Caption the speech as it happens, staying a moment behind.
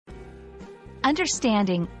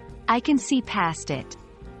Understanding, I can see past it.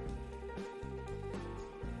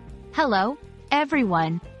 Hello,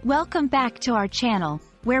 everyone. Welcome back to our channel,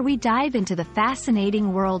 where we dive into the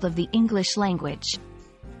fascinating world of the English language.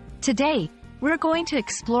 Today, we're going to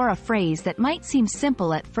explore a phrase that might seem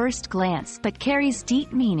simple at first glance but carries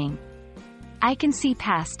deep meaning. I can see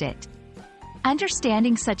past it.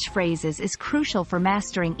 Understanding such phrases is crucial for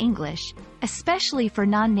mastering English, especially for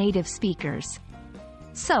non-native speakers.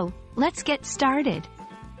 So, let's get started.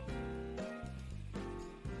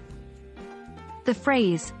 The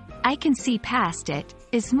phrase, I can see past it,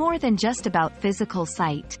 is more than just about physical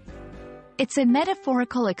sight. It's a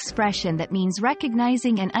metaphorical expression that means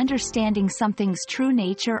recognizing and understanding something's true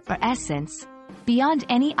nature or essence, beyond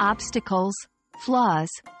any obstacles, flaws,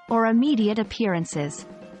 or immediate appearances.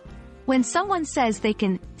 When someone says they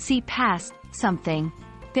can see past something,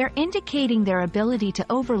 they're indicating their ability to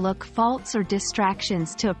overlook faults or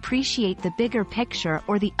distractions to appreciate the bigger picture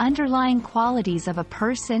or the underlying qualities of a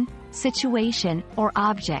person, situation, or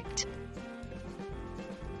object.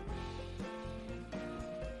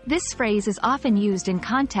 This phrase is often used in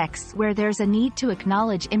contexts where there's a need to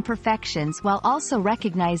acknowledge imperfections while also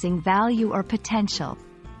recognizing value or potential.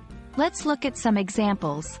 Let's look at some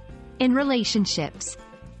examples. In relationships,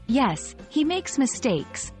 yes, he makes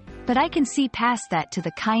mistakes, but I can see past that to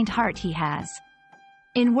the kind heart he has.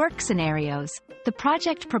 In work scenarios, the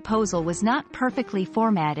project proposal was not perfectly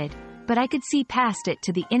formatted, but I could see past it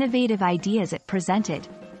to the innovative ideas it presented.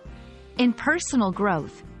 In personal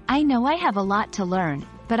growth, I know I have a lot to learn,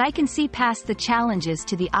 but I can see past the challenges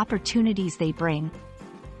to the opportunities they bring.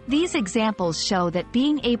 These examples show that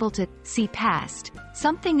being able to see past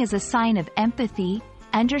something is a sign of empathy,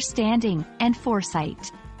 understanding, and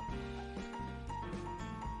foresight.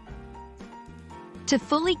 To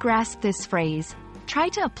fully grasp this phrase, try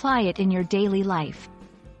to apply it in your daily life.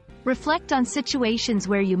 Reflect on situations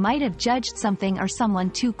where you might have judged something or someone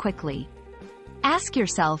too quickly. Ask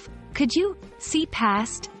yourself, could you see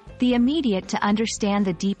past the immediate to understand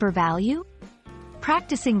the deeper value?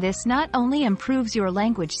 Practicing this not only improves your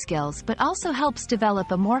language skills but also helps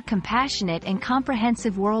develop a more compassionate and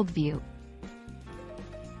comprehensive worldview.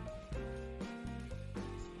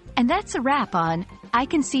 And that's a wrap on I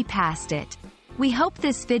Can See Past It. We hope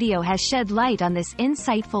this video has shed light on this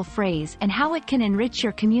insightful phrase and how it can enrich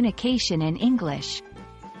your communication in English.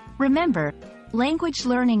 Remember, language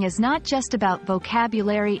learning is not just about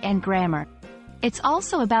vocabulary and grammar. It's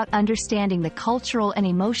also about understanding the cultural and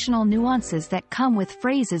emotional nuances that come with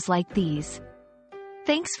phrases like these.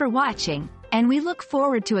 Thanks for watching, and we look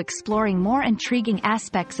forward to exploring more intriguing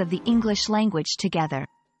aspects of the English language together.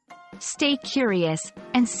 Stay curious,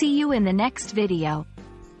 and see you in the next video.